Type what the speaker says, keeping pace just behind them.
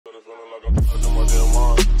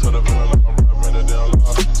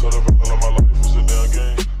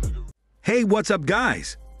what's up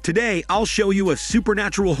guys? Today I'll show you a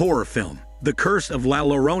supernatural horror film, The Curse of La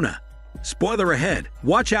Llorona. Spoiler ahead,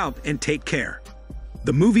 watch out and take care.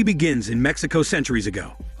 The movie begins in Mexico centuries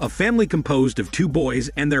ago. A family composed of two boys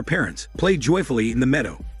and their parents play joyfully in the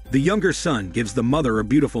meadow. The younger son gives the mother a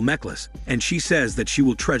beautiful necklace, and she says that she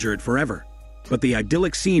will treasure it forever. But the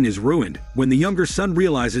idyllic scene is ruined when the younger son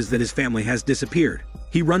realizes that his family has disappeared.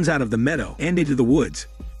 He runs out of the meadow and into the woods.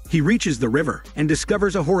 He reaches the river and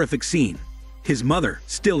discovers a horrific scene. His mother,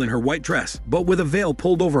 still in her white dress, but with a veil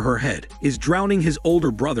pulled over her head, is drowning his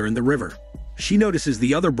older brother in the river. She notices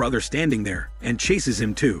the other brother standing there and chases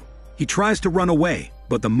him too. He tries to run away,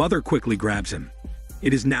 but the mother quickly grabs him.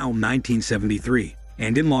 It is now 1973,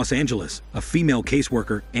 and in Los Angeles, a female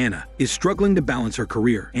caseworker, Anna, is struggling to balance her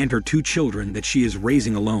career and her two children that she is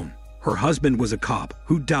raising alone. Her husband was a cop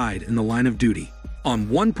who died in the line of duty. On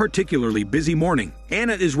one particularly busy morning,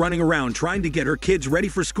 Anna is running around trying to get her kids ready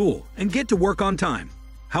for school and get to work on time.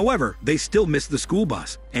 However, they still miss the school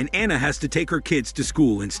bus, and Anna has to take her kids to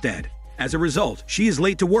school instead. As a result, she is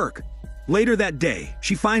late to work. Later that day,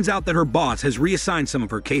 she finds out that her boss has reassigned some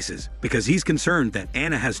of her cases because he's concerned that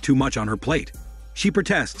Anna has too much on her plate. She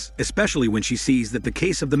protests, especially when she sees that the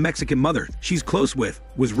case of the Mexican mother she's close with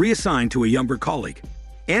was reassigned to a younger colleague.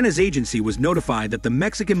 Anna's agency was notified that the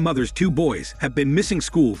Mexican mother's two boys have been missing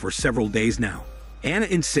school for several days now. Anna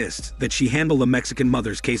insists that she handle the Mexican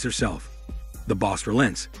mother's case herself. The boss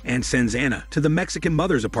relents and sends Anna to the Mexican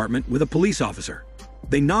mother's apartment with a police officer.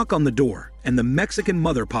 They knock on the door, and the Mexican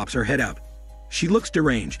mother pops her head out. She looks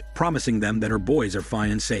deranged, promising them that her boys are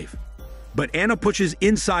fine and safe. But Anna pushes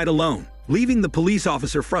inside alone, leaving the police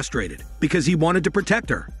officer frustrated because he wanted to protect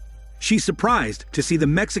her. She's surprised to see the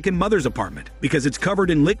Mexican mother's apartment because it's covered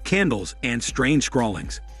in lit candles and strange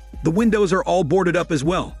scrawlings. The windows are all boarded up as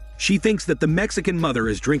well. She thinks that the Mexican mother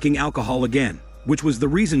is drinking alcohol again, which was the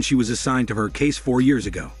reason she was assigned to her case 4 years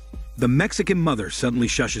ago. The Mexican mother suddenly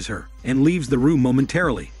shushes her and leaves the room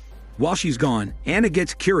momentarily. While she's gone, Anna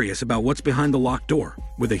gets curious about what's behind the locked door,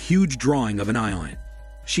 with a huge drawing of an eye on it.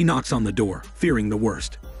 She knocks on the door, fearing the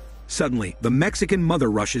worst. Suddenly, the Mexican mother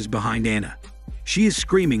rushes behind Anna. She is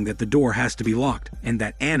screaming that the door has to be locked and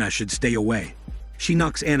that Anna should stay away. She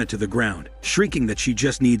knocks Anna to the ground, shrieking that she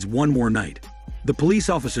just needs one more night. The police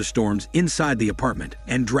officer storms inside the apartment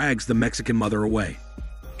and drags the Mexican mother away.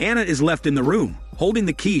 Anna is left in the room, holding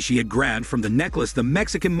the key she had grabbed from the necklace the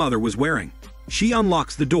Mexican mother was wearing. She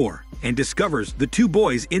unlocks the door and discovers the two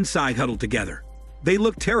boys inside huddled together. They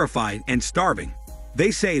look terrified and starving. They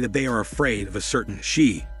say that they are afraid of a certain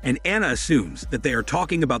she, and Anna assumes that they are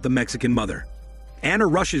talking about the Mexican mother. Anna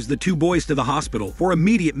rushes the two boys to the hospital for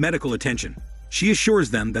immediate medical attention. She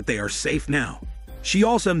assures them that they are safe now. She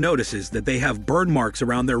also notices that they have burn marks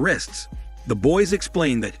around their wrists. The boys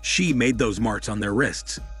explain that she made those marks on their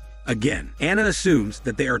wrists. Again, Anna assumes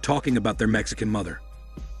that they are talking about their Mexican mother.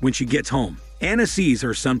 When she gets home, Anna sees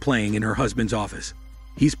her son playing in her husband's office.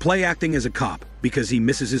 He's play acting as a cop because he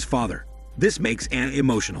misses his father. This makes Anna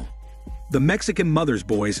emotional. The Mexican mother's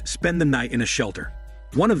boys spend the night in a shelter.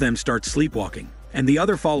 One of them starts sleepwalking, and the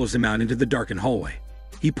other follows him out into the darkened hallway.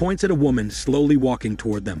 He points at a woman slowly walking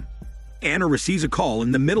toward them. Anna receives a call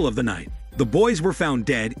in the middle of the night. The boys were found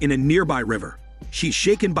dead in a nearby river. She's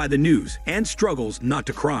shaken by the news and struggles not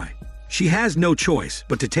to cry. She has no choice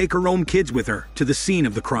but to take her own kids with her to the scene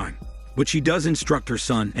of the crime. But she does instruct her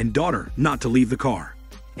son and daughter not to leave the car.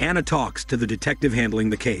 Anna talks to the detective handling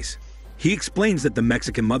the case. He explains that the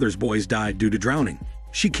Mexican mother's boys died due to drowning.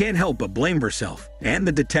 She can't help but blame herself, and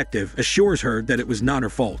the detective assures her that it was not her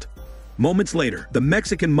fault. Moments later, the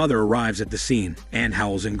Mexican mother arrives at the scene and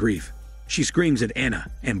howls in grief. She screams at Anna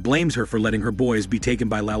and blames her for letting her boys be taken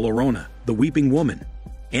by La Llorona, the weeping woman.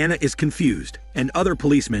 Anna is confused, and other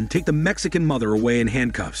policemen take the Mexican mother away in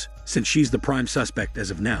handcuffs, since she's the prime suspect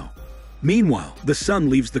as of now. Meanwhile, the son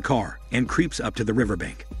leaves the car and creeps up to the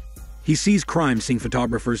riverbank. He sees crime scene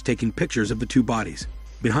photographers taking pictures of the two bodies.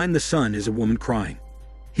 Behind the son is a woman crying.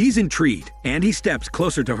 He's intrigued, and he steps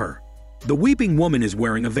closer to her. The weeping woman is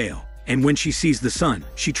wearing a veil, and when she sees the son,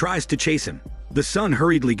 she tries to chase him. The son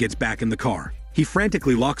hurriedly gets back in the car. He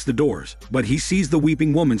frantically locks the doors, but he sees the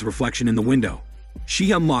weeping woman's reflection in the window.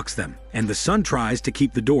 She unlocks them, and the son tries to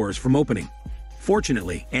keep the doors from opening.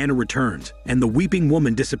 Fortunately, Anna returns, and the weeping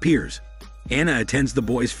woman disappears. Anna attends the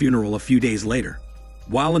boy's funeral a few days later.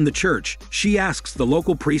 While in the church, she asks the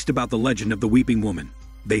local priest about the legend of the weeping woman.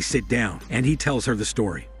 They sit down, and he tells her the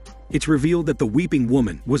story. It's revealed that the weeping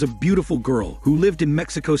woman was a beautiful girl who lived in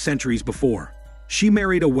Mexico centuries before. She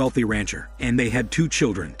married a wealthy rancher, and they had 2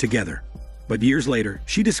 children together. But years later,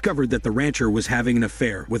 she discovered that the rancher was having an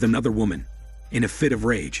affair with another woman. In a fit of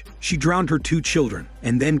rage, she drowned her 2 children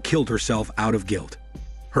and then killed herself out of guilt.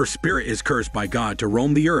 Her spirit is cursed by God to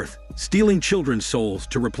roam the earth, stealing children's souls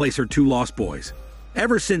to replace her 2 lost boys.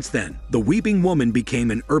 Ever since then, the Weeping Woman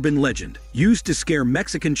became an urban legend, used to scare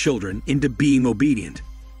Mexican children into being obedient.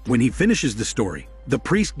 When he finishes the story, the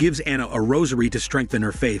priest gives Anna a rosary to strengthen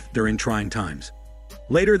her faith during trying times.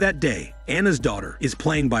 Later that day, Anna's daughter is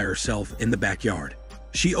playing by herself in the backyard.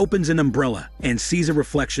 She opens an umbrella and sees a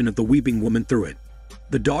reflection of the Weeping Woman through it.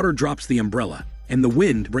 The daughter drops the umbrella, and the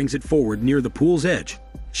wind brings it forward near the pool's edge.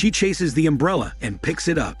 She chases the umbrella and picks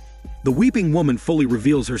it up. The Weeping Woman fully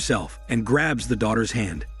reveals herself and grabs the daughter's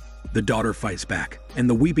hand. The daughter fights back, and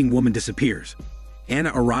the Weeping Woman disappears.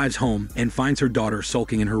 Anna arrives home and finds her daughter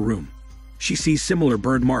sulking in her room. She sees similar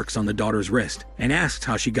burn marks on the daughter's wrist and asks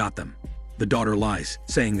how she got them. The daughter lies,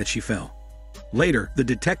 saying that she fell. Later, the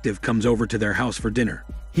detective comes over to their house for dinner.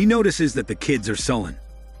 He notices that the kids are sullen.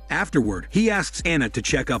 Afterward, he asks Anna to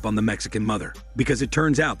check up on the Mexican mother, because it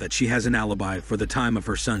turns out that she has an alibi for the time of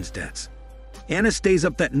her son's deaths. Anna stays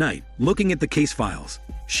up that night, looking at the case files.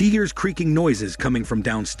 She hears creaking noises coming from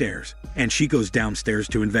downstairs, and she goes downstairs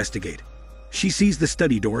to investigate. She sees the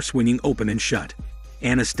study door swinging open and shut.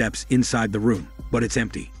 Anna steps inside the room, but it's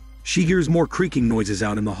empty. She hears more creaking noises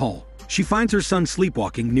out in the hall. She finds her son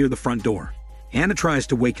sleepwalking near the front door. Anna tries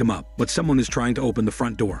to wake him up, but someone is trying to open the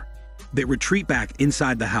front door. They retreat back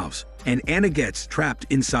inside the house, and Anna gets trapped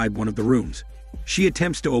inside one of the rooms. She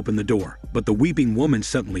attempts to open the door, but the Weeping Woman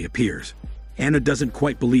suddenly appears. Anna doesn't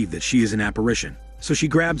quite believe that she is an apparition, so she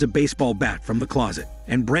grabs a baseball bat from the closet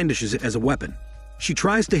and brandishes it as a weapon. She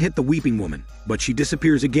tries to hit the Weeping Woman, but she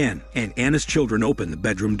disappears again, and Anna's children open the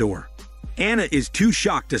bedroom door. Anna is too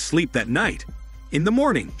shocked to sleep that night. In the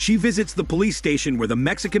morning, she visits the police station where the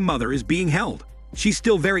Mexican mother is being held. She's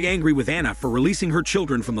still very angry with Anna for releasing her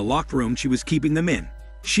children from the locked room she was keeping them in.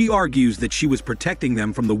 She argues that she was protecting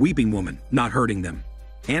them from the Weeping Woman, not hurting them.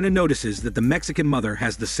 Anna notices that the Mexican mother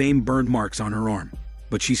has the same burned marks on her arm,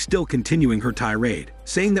 but she's still continuing her tirade,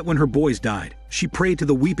 saying that when her boys died, she prayed to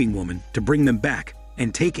the Weeping Woman to bring them back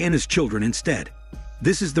and take Anna's children instead.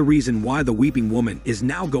 This is the reason why the Weeping Woman is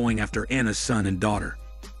now going after Anna's son and daughter.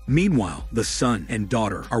 Meanwhile, the son and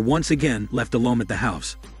daughter are once again left alone at the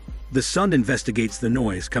house. The son investigates the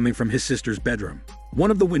noise coming from his sister's bedroom.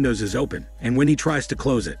 One of the windows is open, and when he tries to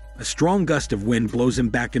close it, a strong gust of wind blows him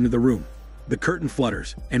back into the room. The curtain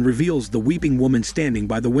flutters and reveals the Weeping Woman standing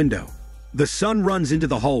by the window. The son runs into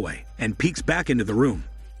the hallway and peeks back into the room.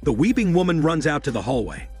 The Weeping Woman runs out to the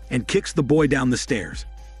hallway and kicks the boy down the stairs.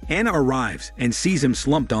 Anna arrives and sees him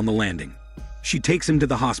slumped on the landing. She takes him to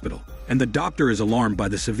the hospital, and the doctor is alarmed by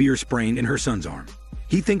the severe sprain in her son's arm.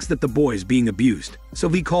 He thinks that the boy is being abused, so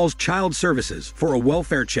he calls child services for a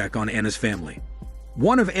welfare check on Anna's family.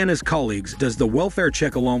 One of Anna's colleagues does the welfare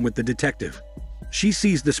check along with the detective. She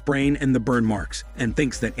sees the sprain and the burn marks and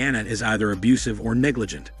thinks that Anna is either abusive or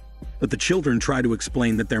negligent. But the children try to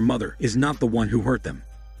explain that their mother is not the one who hurt them.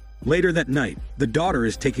 Later that night, the daughter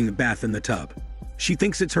is taking a bath in the tub. She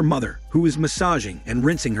thinks it's her mother, who is massaging and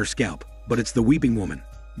rinsing her scalp, but it's the Weeping Woman.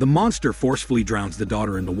 The monster forcefully drowns the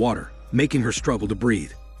daughter in the water, making her struggle to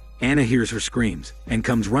breathe. Anna hears her screams and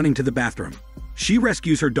comes running to the bathroom. She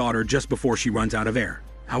rescues her daughter just before she runs out of air.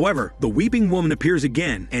 However, the Weeping Woman appears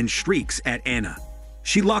again and shrieks at Anna.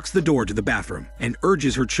 She locks the door to the bathroom and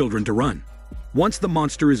urges her children to run. Once the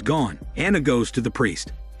monster is gone, Anna goes to the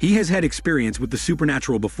priest. He has had experience with the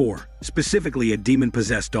supernatural before, specifically a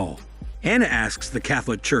demon-possessed doll. Anna asks the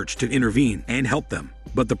Catholic Church to intervene and help them,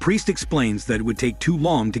 but the priest explains that it would take too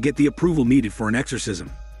long to get the approval needed for an exorcism.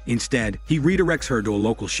 Instead, he redirects her to a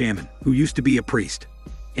local shaman, who used to be a priest.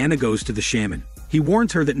 Anna goes to the shaman. He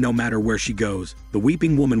warns her that no matter where she goes, the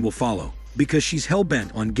Weeping Woman will follow, because she's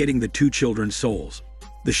hell-bent on getting the 2 children's souls.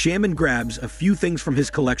 The shaman grabs a few things from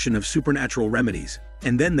his collection of supernatural remedies,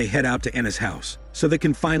 and then they head out to Anna's house, so they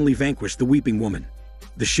can finally vanquish the Weeping Woman.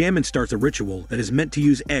 The shaman starts a ritual that is meant to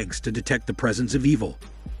use eggs to detect the presence of evil.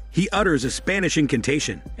 He utters a Spanish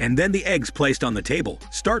incantation, and then the eggs placed on the table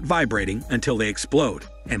start vibrating until they explode,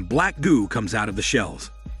 and black goo comes out of the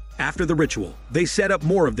shells. After the ritual, they set up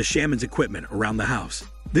more of the shaman's equipment around the house.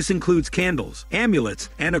 This includes candles, amulets,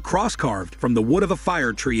 and a cross carved from the wood of a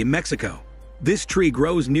fire tree in Mexico. This tree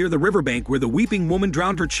grows near the riverbank where the Weeping Woman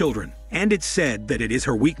drowned her children, and it's said that it is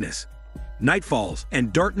her weakness. Night falls,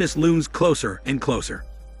 and darkness looms closer and closer.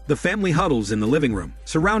 The family huddles in the living room,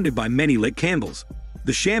 surrounded by many lit candles.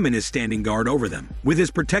 The shaman is standing guard over them, with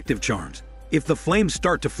his protective charms. If the flames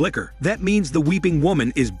start to flicker, that means the Weeping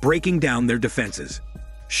Woman is breaking down their defenses.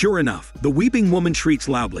 Sure enough, the Weeping Woman shrieks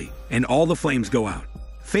loudly, and all the flames go out.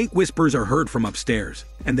 Faint whispers are heard from upstairs,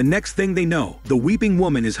 and the next thing they know, the Weeping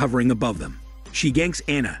Woman is hovering above them. She yanks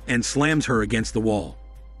Anna and slams her against the wall.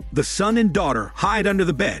 The son and daughter hide under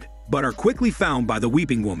the bed, but are quickly found by the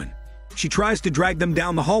weeping woman. She tries to drag them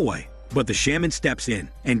down the hallway, but the shaman steps in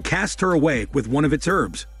and casts her away with one of its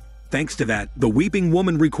herbs. Thanks to that, the weeping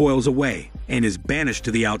woman recoils away and is banished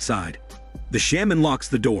to the outside. The shaman locks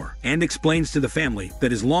the door and explains to the family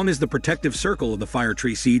that as long as the protective circle of the fire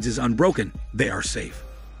tree seeds is unbroken, they are safe.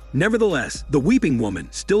 Nevertheless, the weeping woman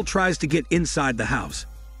still tries to get inside the house.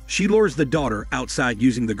 She lures the daughter outside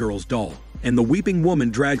using the girl's doll, and the weeping woman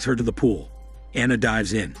drags her to the pool. Anna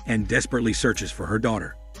dives in and desperately searches for her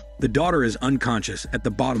daughter. The daughter is unconscious at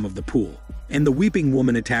the bottom of the pool, and the weeping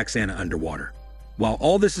woman attacks Anna underwater. While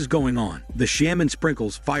all this is going on, the shaman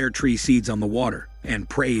sprinkles fire tree seeds on the water and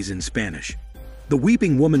prays in Spanish. The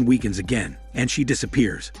weeping woman weakens again, and she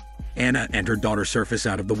disappears. Anna and her daughter surface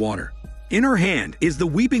out of the water. In her hand is the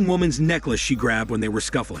weeping woman's necklace she grabbed when they were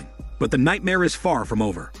scuffling. But the nightmare is far from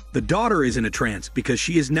over. The daughter is in a trance because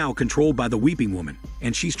she is now controlled by the weeping woman,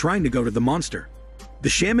 and she's trying to go to the monster. The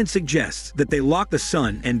shaman suggests that they lock the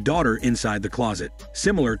son and daughter inside the closet,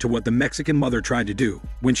 similar to what the Mexican mother tried to do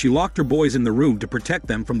when she locked her boys in the room to protect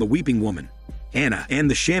them from the weeping woman. Anna and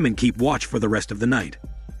the shaman keep watch for the rest of the night.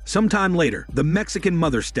 Sometime later, the Mexican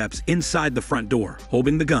mother steps inside the front door,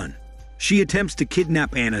 holding the gun. She attempts to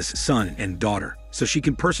kidnap Anna's son and daughter, so she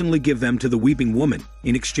can personally give them to the weeping woman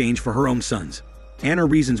in exchange for her own sons. Anna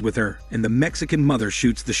reasons with her, and the Mexican mother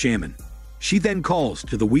shoots the shaman. She then calls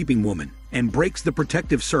to the weeping woman and breaks the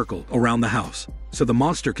protective circle around the house, so the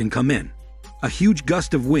monster can come in. A huge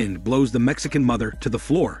gust of wind blows the Mexican mother to the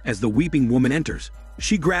floor as the weeping woman enters.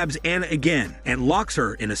 She grabs Anna again and locks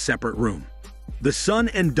her in a separate room. The son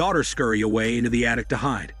and daughter scurry away into the attic to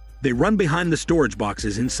hide. They run behind the storage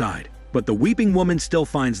boxes inside, but the weeping woman still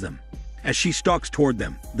finds them. As she stalks toward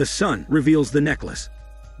them, the son reveals the necklace.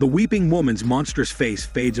 The weeping woman's monstrous face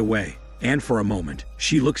fades away, and for a moment,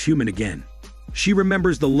 she looks human again. She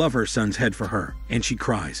remembers the love her sons had for her, and she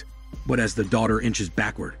cries. But as the daughter inches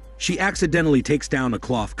backward, she accidentally takes down a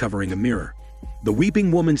cloth covering a mirror. The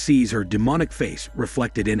weeping woman sees her demonic face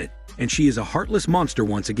reflected in it, and she is a heartless monster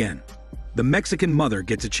once again. The Mexican mother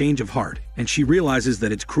gets a change of heart, and she realizes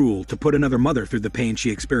that it's cruel to put another mother through the pain she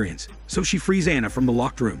experienced, so she frees Anna from the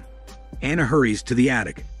locked room. Anna hurries to the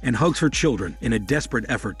attic and hugs her children in a desperate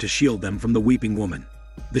effort to shield them from the weeping woman.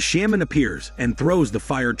 The shaman appears and throws the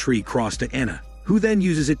fire tree cross to Anna, who then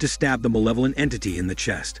uses it to stab the malevolent entity in the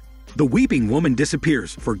chest. The weeping woman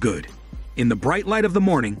disappears for good. In the bright light of the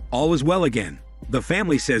morning, all is well again. The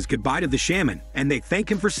family says goodbye to the shaman, and they thank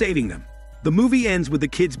him for saving them. The movie ends with the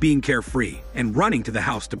kids being carefree and running to the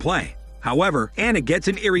house to play. However, Anna gets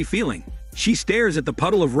an eerie feeling. She stares at the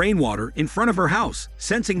puddle of rainwater in front of her house,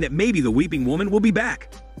 sensing that maybe the weeping woman will be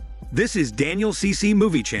back. This is Daniel CC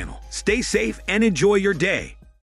Movie Channel. Stay safe and enjoy your day.